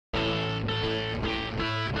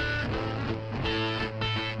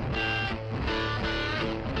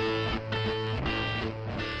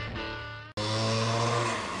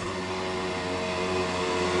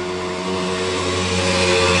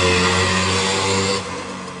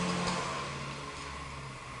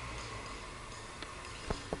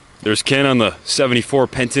There's Ken on the 74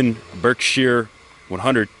 Penton Berkshire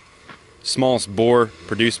 100, smallest bore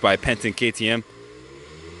produced by Penton KTM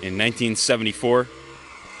in 1974.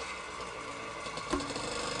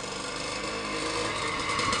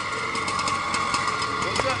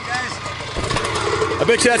 What's up, guys? I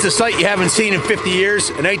bet you that's a sight you haven't seen in 50 years.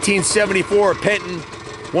 A 1974 Penton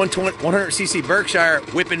 100cc Berkshire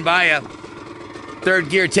whipping by you. Third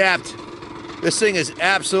gear tapped. This thing is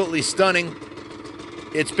absolutely stunning.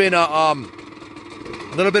 It's been a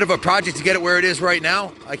little bit of a project to get it where it is right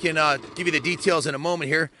now. I can give you the details in a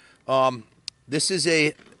moment here. This is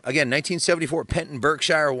again, 1974 Penton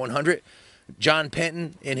Berkshire 100. John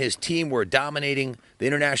Penton and his team were dominating the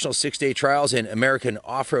international six-day trials and American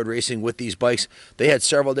off-road racing with these bikes. They had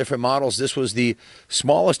several different models. This was the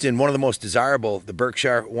smallest and one of the most desirable, the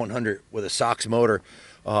Berkshire 100 with a SOX motor.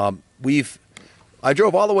 I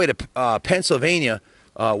drove all the way to Pennsylvania,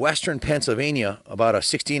 western Pennsylvania, about a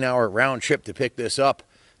 16-hour round trip to pick this up,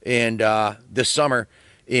 and this summer.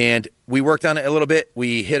 And we worked on it a little bit.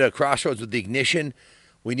 We hit a crossroads with the ignition.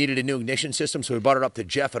 We needed a new ignition system, so we brought it up to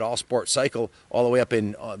Jeff at All Sport Cycle, all the way up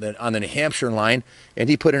on the New Hampshire line, and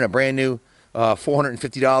he put in a brand new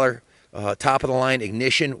 $450 top-of-the-line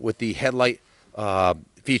ignition with the headlight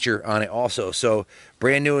feature on it also. So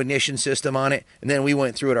brand new ignition system on it, and then we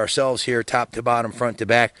went through it ourselves here, top to bottom, front to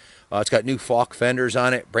back. It's got new Falk fenders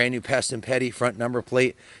on it, brand new Penton Petty front number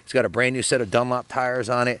plate. It's got a brand new set of Dunlop tires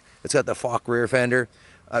on it. It's got the Falk rear fender.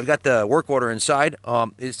 I've got the work order inside.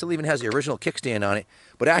 It still even has the original kickstand on it.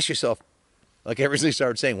 But ask yourself, like I originally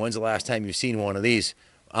started saying, when's the last time you've seen one of these?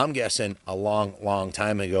 I'm guessing a long, long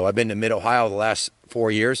time ago. I've been to Mid-Ohio the last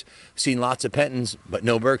 4 years, seen lots of Pentons, but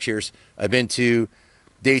no Berkshires. I've been to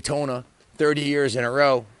Daytona 30 years in a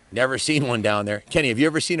row, never seen one down there. Kenny, have you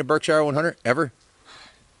ever seen a Berkshire 100, ever?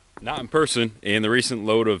 Not in person. In the recent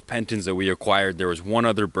load of Pentons that we acquired, there was one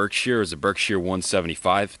other Berkshire. It was a Berkshire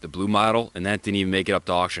 175, the blue model, and that didn't even make it up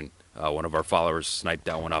to auction. One of our followers sniped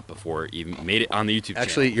that one up before it even made it on the YouTube channel.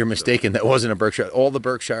 Actually, you're mistaken. That wasn't a Berkshire. All the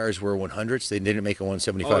Berkshires were 100s. They didn't make a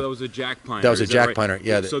 175. Oh, that was a Jack Piner. That was a Jack Piner,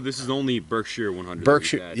 yeah. So this is only Berkshire 100.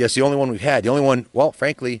 Berkshire, yes, the only one we've had. The only one, well,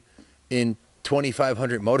 frankly, in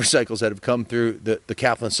 2,500 motorcycles that have come through the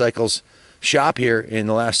Kaplan Cycles shop here in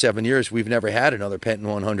the last 7 years, we've never had another Penton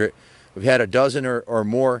 100. We've had a dozen or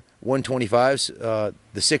more 125s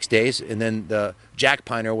the 6 days, and then the Jack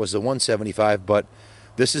Piner was the 175, but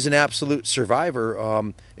this is an absolute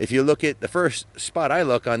survivor. If you look at the first spot I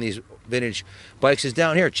look on these vintage bikes is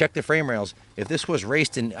down here. Check the frame rails. If this was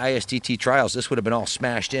raced in ISTT trials, this would have been all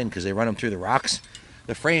smashed in because they run them through the rocks.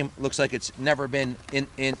 The frame looks like it's never been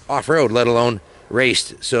in off-road, let alone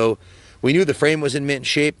raced. So we knew the frame was in mint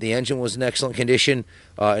shape. The engine was in excellent condition.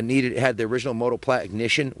 It had the original Motoplat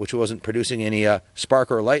ignition, which wasn't producing any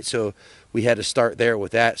spark or light, so we had to start there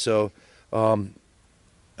with that. So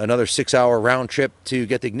another 6-hour round trip to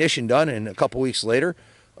get the ignition done, and a couple weeks later,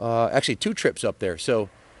 actually 2 trips up there. So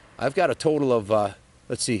I've got a total of,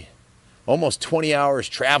 let's see, almost 20 hours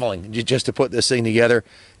traveling just to put this thing together.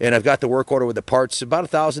 And I've got the work order with the parts, about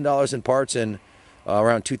 $1,000 in parts and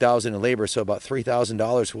around $2,000 in labor. So about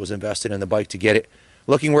 $3,000 was invested in the bike to get it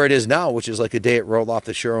looking where it is now, which is like the day it rolled off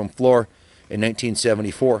the showroom floor in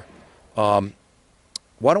 1974. Why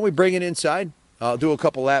don't we bring it inside? I'll do a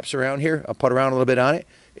couple laps around here. I'll put around a little bit on it,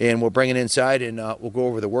 and we'll bring it inside, and we'll go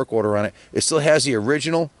over the work order on it. It still has the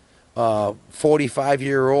original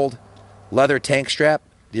 45-year-old leather tank strap.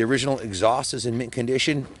 The original exhaust is in mint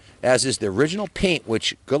condition, as is the original paint,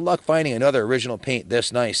 which good luck finding another original paint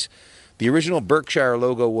this nice. The original Berkshire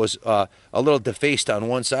logo was a little defaced on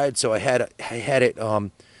one side, so I had it.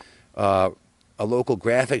 A local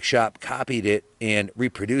graphic shop copied it and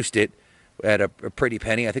reproduced it at a pretty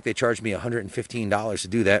penny. I think they charged me $115 to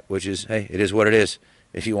do that, which is, hey, it is what it is.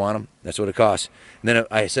 If you want them, that's what it costs. And then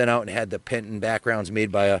I sent out and had the Penton backgrounds made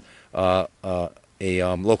by a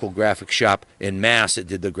local graphic shop in Mass that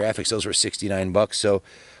did the graphics. Those were $69. So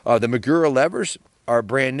the Magura levers are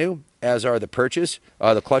brand new, as are the perches.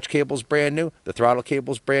 The clutch cable's brand new. The throttle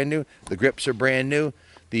cable's brand new. The grips are brand new.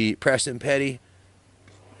 The Penton Petty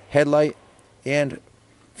headlight and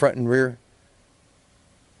front and rear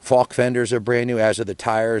Falk fenders are brand new, as are the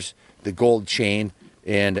tires, the gold chain,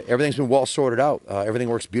 and everything's been well sorted out. Everything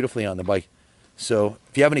works beautifully on the bike. So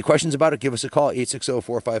if you have any questions about it, give us a call,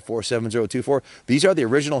 860-454-7024. These are the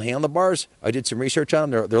original handlebars. I did some research on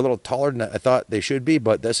them. They're a little taller than I thought they should be,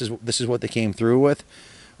 but this is what they came through with.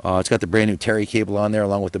 It's got the brand new Terry cable on there,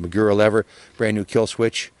 along with the Magura lever, brand new kill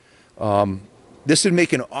switch. This would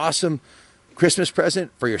make an awesome Christmas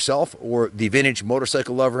present for yourself or the vintage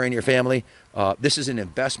motorcycle lover in your family, this is an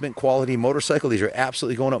investment quality motorcycle. These are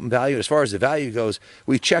absolutely going up in value. As far as the value goes,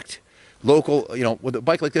 we checked local, you know, with a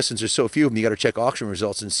bike like this, since there's so few of them, you got to check auction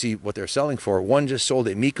results and see what they're selling for. One just sold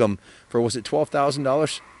at Meekum for, was it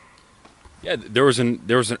 $12,000? Yeah, there was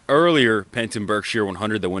an earlier Penton Berkshire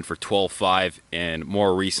 100 that went for 12.5, and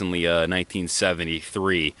more recently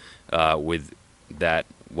 1973 with that.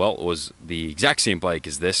 Well, it was the exact same bike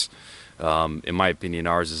as this. In my opinion,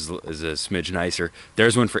 ours is a smidge nicer.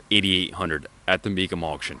 Theirs went for 8,800 at the Meekum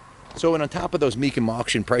auction. So, and on top of those Meekum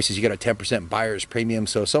auction prices, you got a 10% buyer's premium.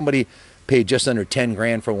 So, somebody paid just under 10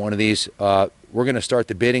 grand for one of these. We're going to start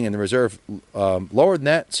the bidding and the reserve lower than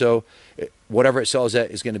that. So, whatever it sells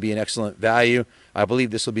at is going to be an excellent value. I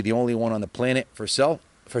believe this will be the only one on the planet for sale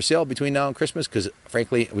between now and Christmas, because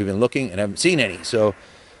frankly, we've been looking and haven't seen any. So,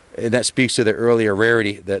 and that speaks to the earlier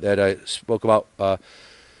rarity that I spoke about.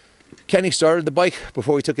 Kenny started the bike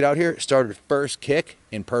before we took it out here. Started first kick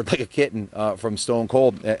and purred like a kitten from Stone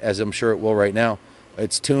Cold, as I'm sure it will right now.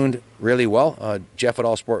 It's tuned really well. Jeff at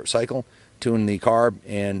All Sport Cycle tuned the carb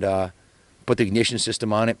and put the ignition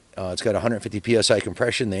system on it. It's got 150 psi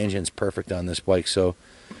compression. The engine's perfect on this bike. So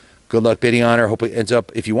good luck bidding on her. Hope it ends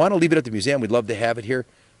up. If you want to leave it at the museum, we'd love to have it here.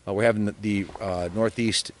 We're having the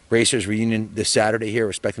Northeast Racers reunion this Saturday here.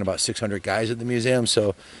 We're expecting about 600 guys at the museum.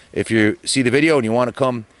 So if you see the video and you want to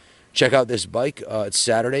come check out this bike, it's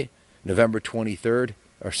Saturday, November 23rd,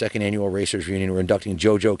 our second annual Racers Reunion. We're inducting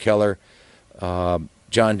JoJo Keller,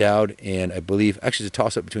 John Dowd, and I believe, actually it's a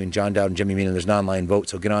toss-up between John Dowd and Jimmy Meehan. There's an online vote,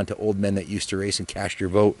 so get on to Old Men That Used to Race and cast your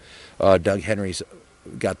vote. Doug Henry's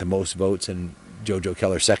got the most votes and JoJo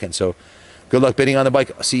Keller second. So good luck bidding on the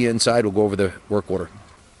bike. I'll see you inside. We'll go over the work order.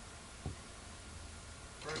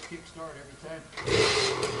 First kickstart every time.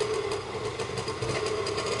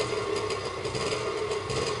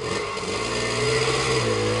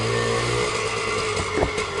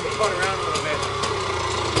 Around a little bit.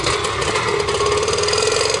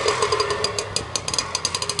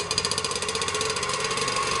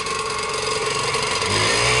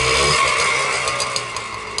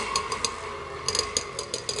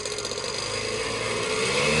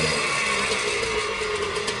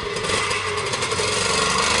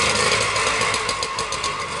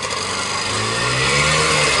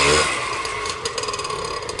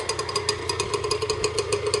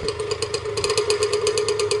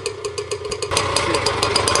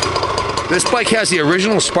 This bike has the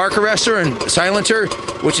original spark arrestor and silencer,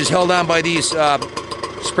 which is held on by these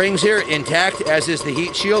springs here, intact, as is the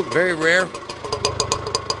heat shield. Very rare.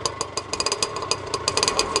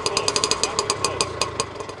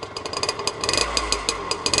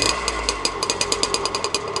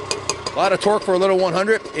 A lot of torque for a little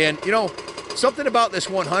 100, and you know, something about this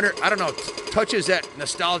 100, I don't know, touches that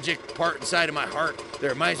nostalgic part inside of my heart that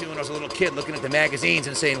reminds me when I was a little kid looking at the magazines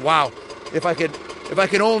and saying, wow, if I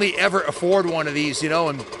could only ever afford one of these, you know.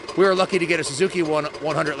 And we were lucky to get a Suzuki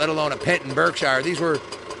 100, let alone a Penton Berkshire. These were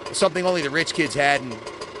something only the rich kids had, and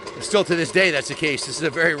still to this day that's the case. This is a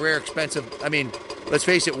very rare, expensive, I mean, let's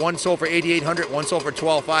face it, one sold for $8,800, one sold for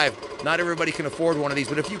 $12,500. Not everybody can afford one of these,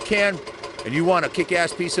 but if you can, and you want a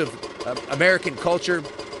kick-ass piece of American culture,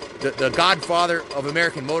 the godfather of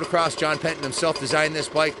American motocross, John Penton himself, designed this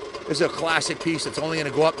bike. This is a classic piece. It's only going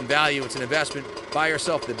to go up in value. It's an investment. Buy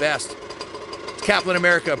yourself the best. It's Kaplan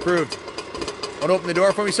America approved. Want to open the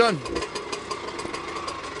door for me, son? Keep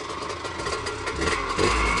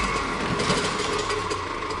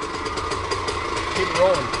it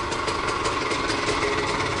rolling.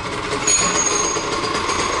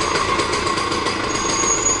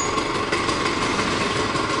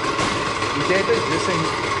 You tape it? This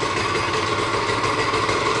thing.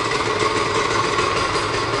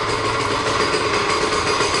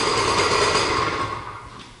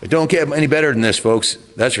 It don't get any better than this, folks.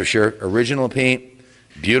 That's for sure. Original paint,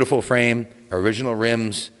 beautiful frame, original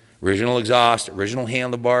rims, original exhaust, original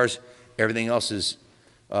handlebars. Everything else is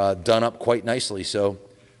done up quite nicely. So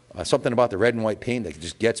something about the red and white paint that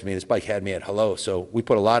just gets me. This bike had me at hello. So we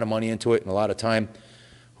put a lot of money into it and a lot of time.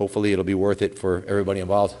 Hopefully it'll be worth it for everybody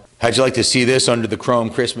involved. How'd you like to see this under the chrome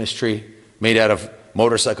Christmas tree made out of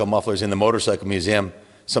motorcycle mufflers in the Motorcycle Museum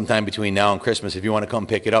sometime between now and Christmas? If you want to come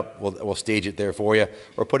pick it up, we'll stage it there for you,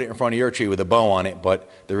 or put it in front of your tree with a bow on it. But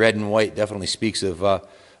the red and white definitely speaks of a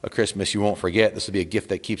Christmas you won't forget. This will be a gift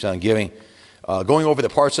that keeps on giving. Going over the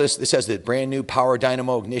parts list, this has the brand new power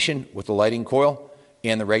dynamo ignition with the lighting coil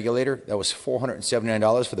and the regulator. That was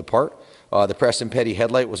 $479 for the part. The Preston Petty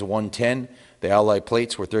headlight was a $110. The alloy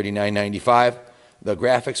plates were $39.95. The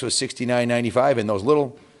graphics was $69.95, and those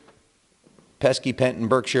little pesky Penton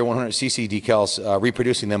Berkshire 100cc decals,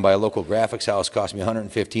 reproducing them by a local graphics house, cost me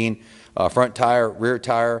 $115. Front tire, rear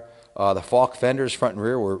tire. The Falk fenders, front and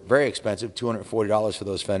rear, were very expensive, $240 for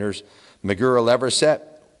those fenders. Magura lever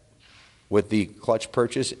set with the clutch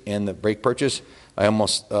purchase and the brake purchase. I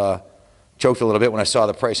almost choked a little bit when I saw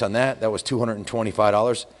the price on that. That was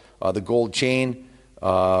 $225. The gold chain,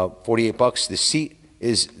 $48. The seat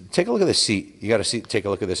is, take a look at the seat. You got to take a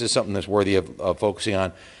look at this. This is something that's worthy of focusing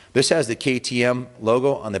on. This has the KTM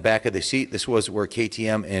logo on the back of the seat. This was where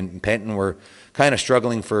KTM and Penton were kind of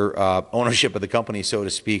struggling for ownership of the company, so to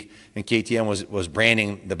speak. And KTM was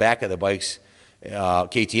branding the back of the bikes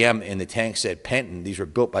KTM, and the tank said Penton. These were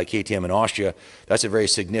built by KTM in Austria. That's a very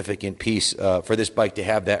significant piece for this bike to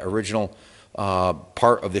have that original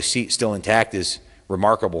part of the seat still intact is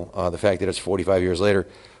remarkable. The fact that it's 45 years later.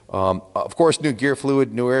 Of course, new gear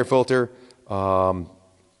fluid, new air filter,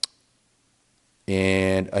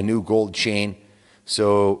 and a new gold chain.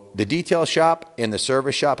 So the detail shop and the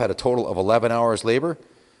service shop had a total of 11 hours labor.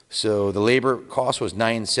 So the labor cost was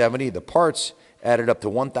 $970. The parts added up to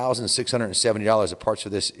 $1,670. The parts for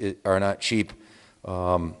this are not cheap.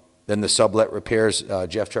 Then the sublet repairs,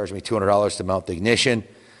 Jeff charged me $200 to mount the ignition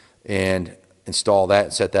and install that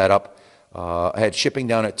and set that up. I had shipping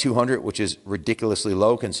down at $200, which is ridiculously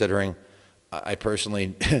low considering I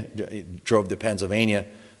personally drove to Pennsylvania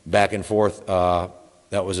back and forth.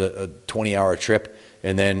 That was a 20-hour trip,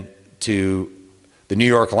 and then to the New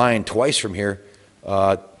York line twice from here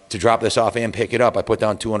to drop this off and pick it up. I put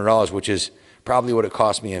down $200, which is probably what it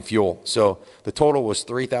cost me in fuel. So the total was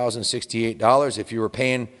 $3,068. If you were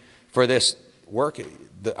paying for this work,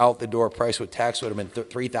 the out-the-door price with tax would have been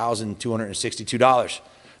 $3,262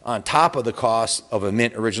 on top of the cost of a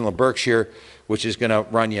mint original Berkshire, which is going to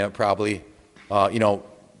run you probably, you know,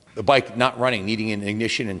 the bike not running, needing an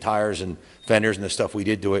ignition and tires and fenders and the stuff we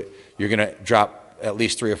did to it, you're going to drop at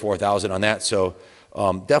least $3,000 or $4,000 on that. So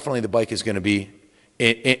definitely the bike is going to be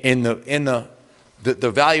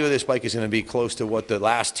the value of this bike is going to be close to what the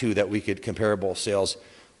last two that we could comparable sales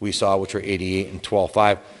we saw, which were 88 and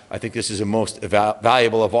 12.5. I think this is the most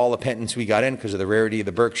valuable of all the Pentons we got in because of the rarity of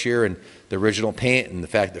the Berkshire and the original paint and the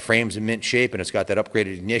fact the frame's in mint shape and it's got that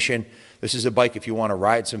upgraded ignition. This is a bike if you want to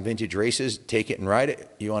ride some vintage races, take it and ride it.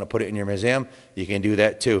 You want to put it in your museum, you can do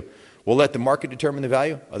that too. We'll let the market determine the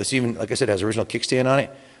value. This even, like I said, has original kickstand on it.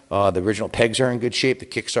 The original pegs are in good shape. The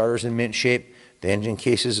Kickstarter's in mint shape. The engine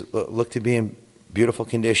cases look to be in beautiful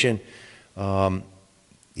condition. You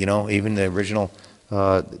know, even the original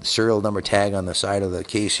serial number tag on the side of the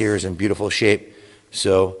case here is in beautiful shape.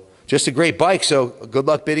 So just a great bike. So good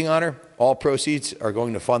luck bidding on her. All proceeds are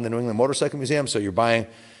going to fund the New England Motorcycle Museum. So you're buying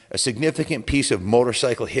a significant piece of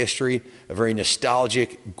motorcycle history, a very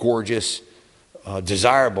nostalgic, gorgeous,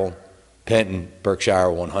 desirable Penton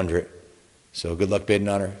Berkshire 100. So good luck bidding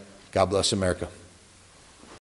on her. God bless America.